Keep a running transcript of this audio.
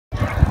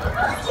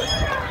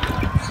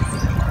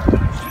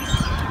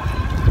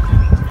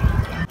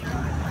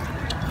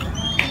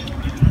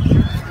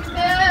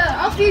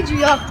you,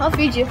 yeah. I'll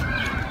feed you.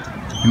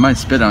 He might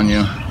spit on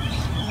you.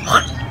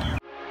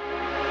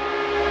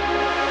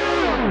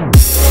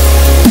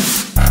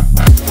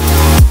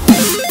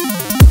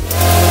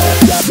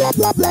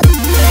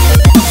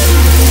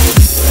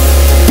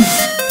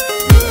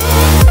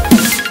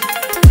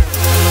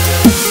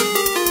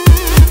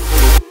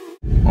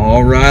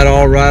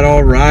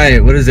 All right.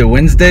 What is it,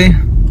 Wednesday?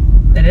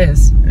 It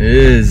is. It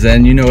is,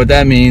 and you know what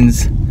that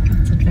means.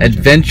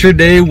 Adventure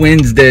Day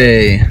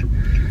Wednesday.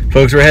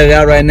 Folks, we're headed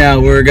out right now.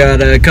 We've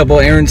got a couple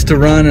errands to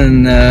run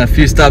and a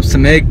few stops to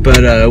make,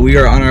 but we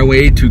are on our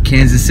way to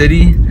Kansas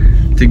City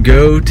to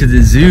go to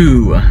the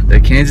zoo. The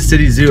Kansas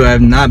City Zoo. I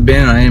have not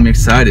been. I am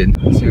excited.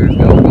 Sarah's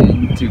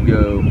going to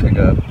go pick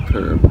up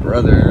her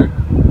brother,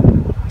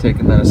 take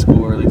him out of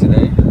school early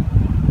today.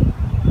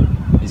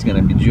 He's going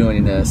to be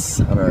joining us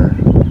on our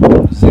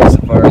zoo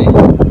safari.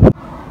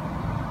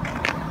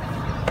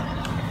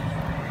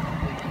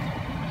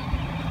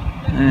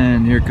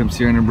 And here comes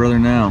Sierra and her brother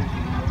now.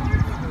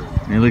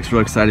 And he looks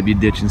real excited to be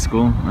ditching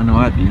school. I know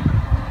I'd be.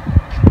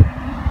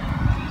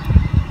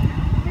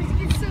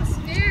 He's so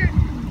scared.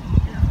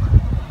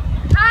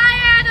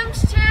 Hi,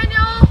 Adam's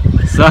channel.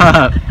 What's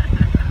up?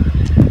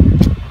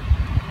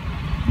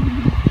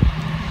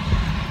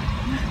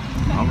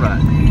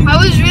 Alright. I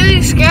was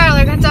really scared.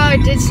 Like, I thought I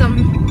did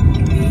something.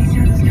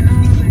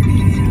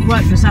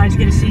 What, besides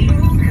get a seat?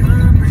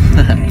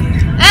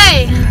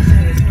 Hey!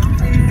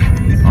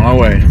 On our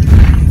way.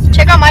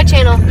 Check out my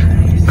channel.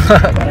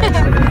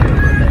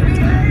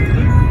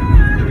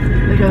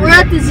 We're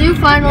at the zoo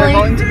finally.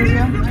 Going to the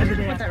zoo?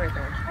 Put that right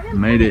there.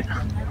 Made it.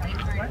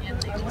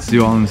 See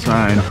you all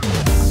inside.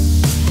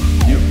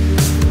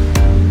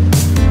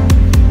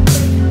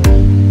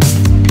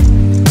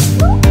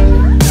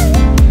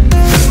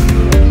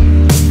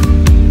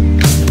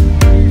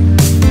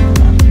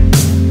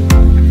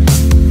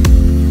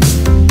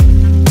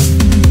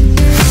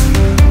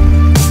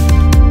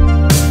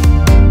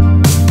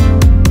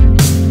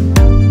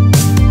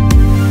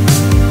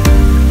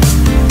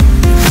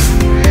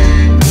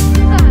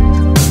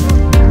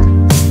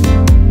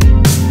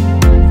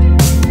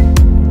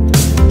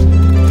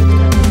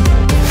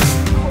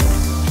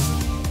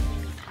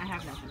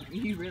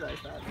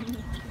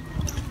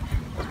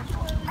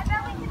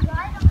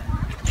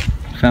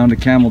 Found a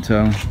camel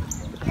toe.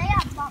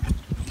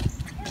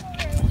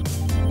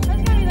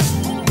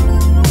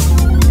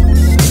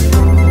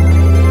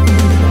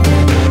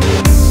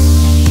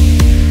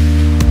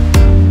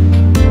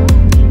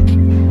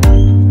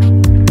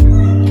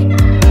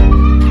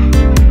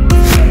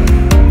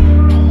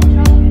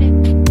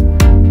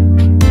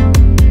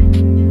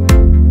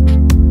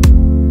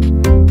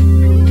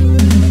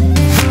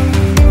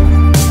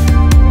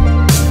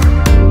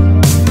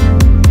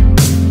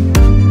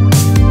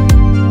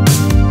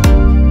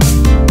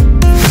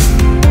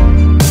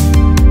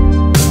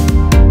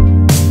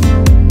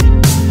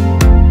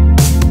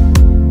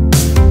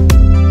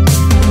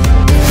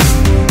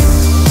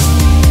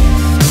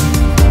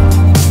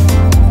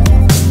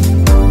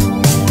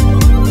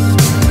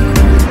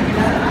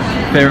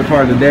 Favorite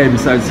part of the day,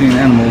 besides seeing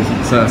animals,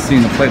 it's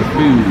seeing a plate of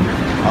food.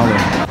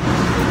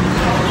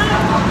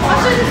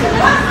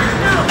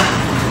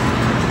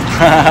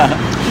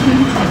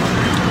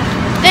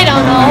 They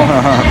don't know.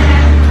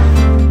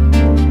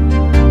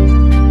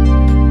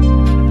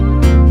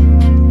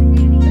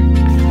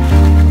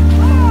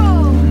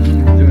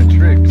 Doing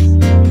tricks.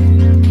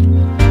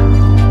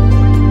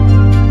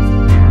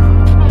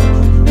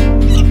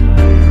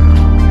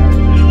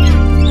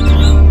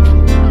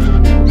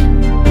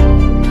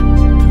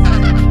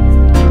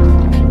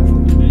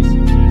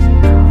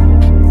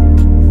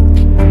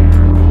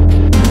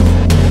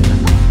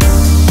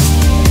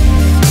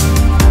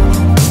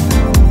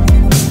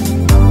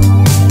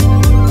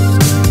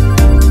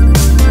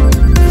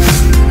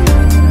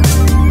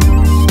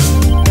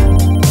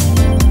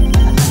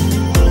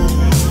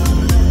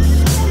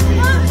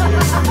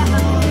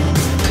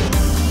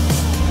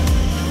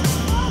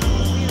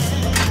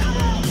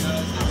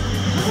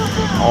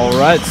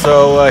 Alright,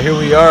 so here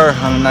we are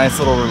on a nice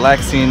little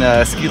relaxing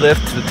ski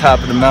lift to the top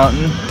of the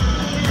mountain.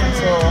 Nice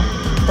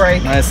little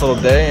break. Nice little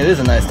day. It is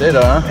a nice day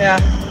though, huh? Yeah.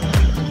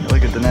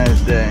 Look at the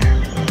nice day.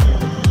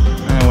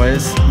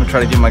 Anyways, I'm going to try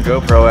to get my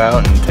GoPro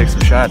out and take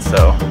some shots,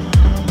 so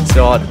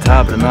still at the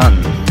top of the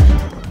mountain.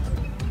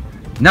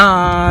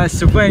 Na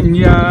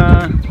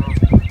Sylvania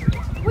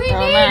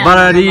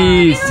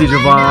Barari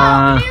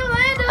Sijova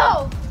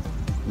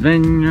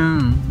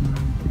Venya.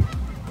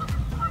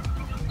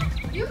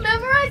 You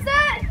memorized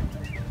that?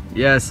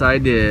 Yes, I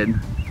did.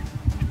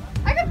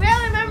 I can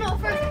barely remember the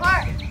first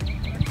part.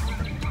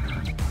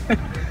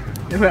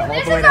 It went all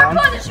This the way is our down.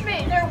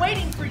 punishment. They're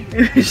waiting for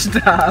you.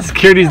 Stop.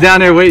 Security's down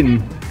there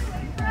waiting.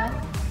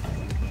 No,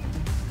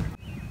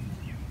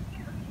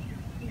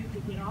 you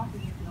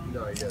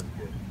guys are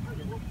good.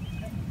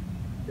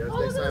 You guys,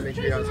 next time, make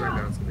sure you guys are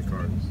announcing the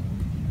cars.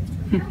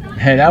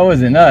 Hey, that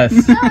wasn't us.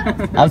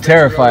 I'm Whoever's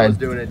terrified.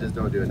 doing it, just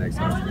don't do it next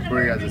time.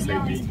 For your guys'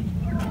 safety.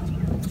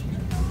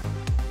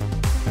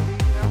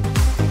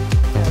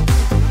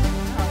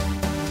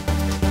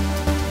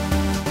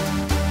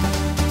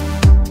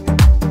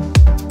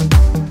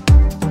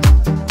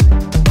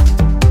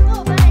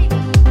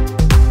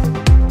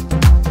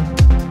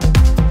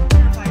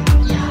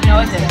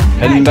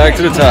 Heading back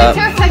to the top.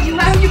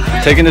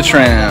 Taking the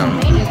tram.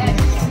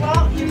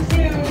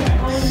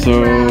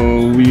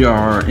 So we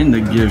are in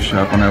the gift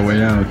shop on our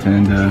way out,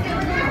 and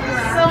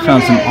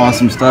found some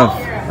awesome stuff.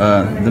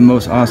 The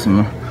most awesome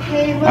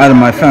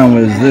item I found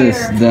was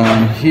this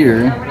down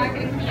here.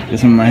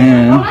 It's in my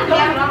hand.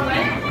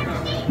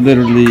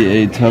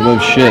 Literally a tub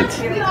of shit.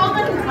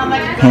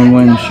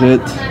 Penguin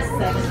shit.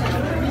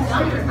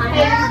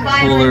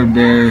 Polar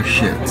bear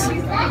shit.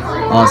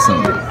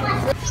 Awesome.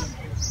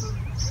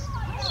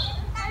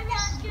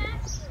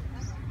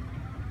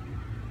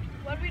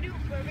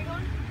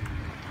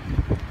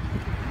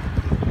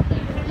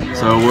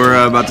 So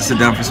we're about to sit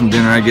down for some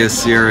dinner. I guess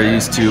Sierra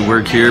used to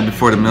work here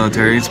before the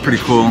military. It's a pretty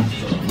cool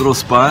little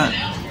spot.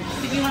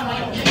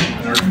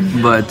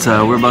 But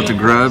we're about to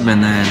grub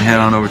and then head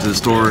on over to the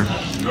store.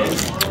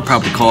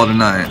 Probably call it a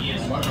night.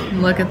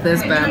 Look at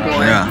this bad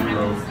boy.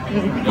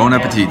 Yeah. Bon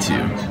appetit to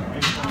you.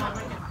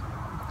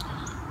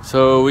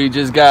 So we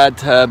just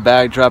got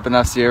back dropping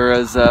off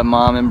Sierra's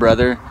mom and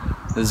brother.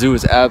 The zoo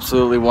was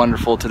absolutely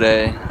wonderful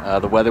today.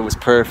 The weather was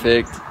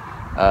perfect.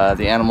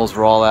 The animals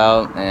were all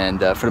out, and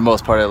for the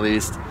most part at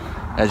least,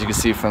 as you can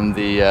see from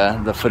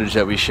the footage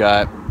that we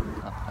shot.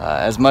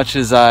 As much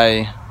as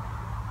I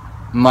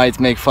might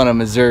make fun of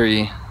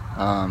Missouri,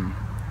 I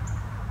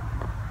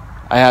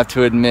have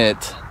to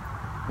admit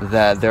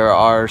that there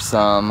are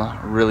some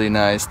really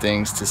nice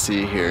things to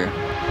see here.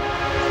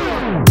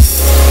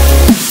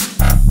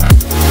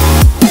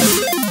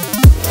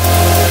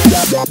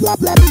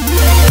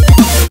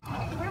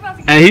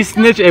 Hey, he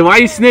snitched. Hey, why are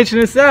you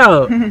snitching us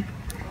out? Hey,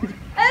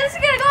 this is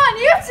gonna go on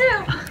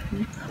YouTube.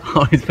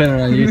 Oh, he's putting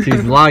it on YouTube.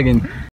 He's vlogging.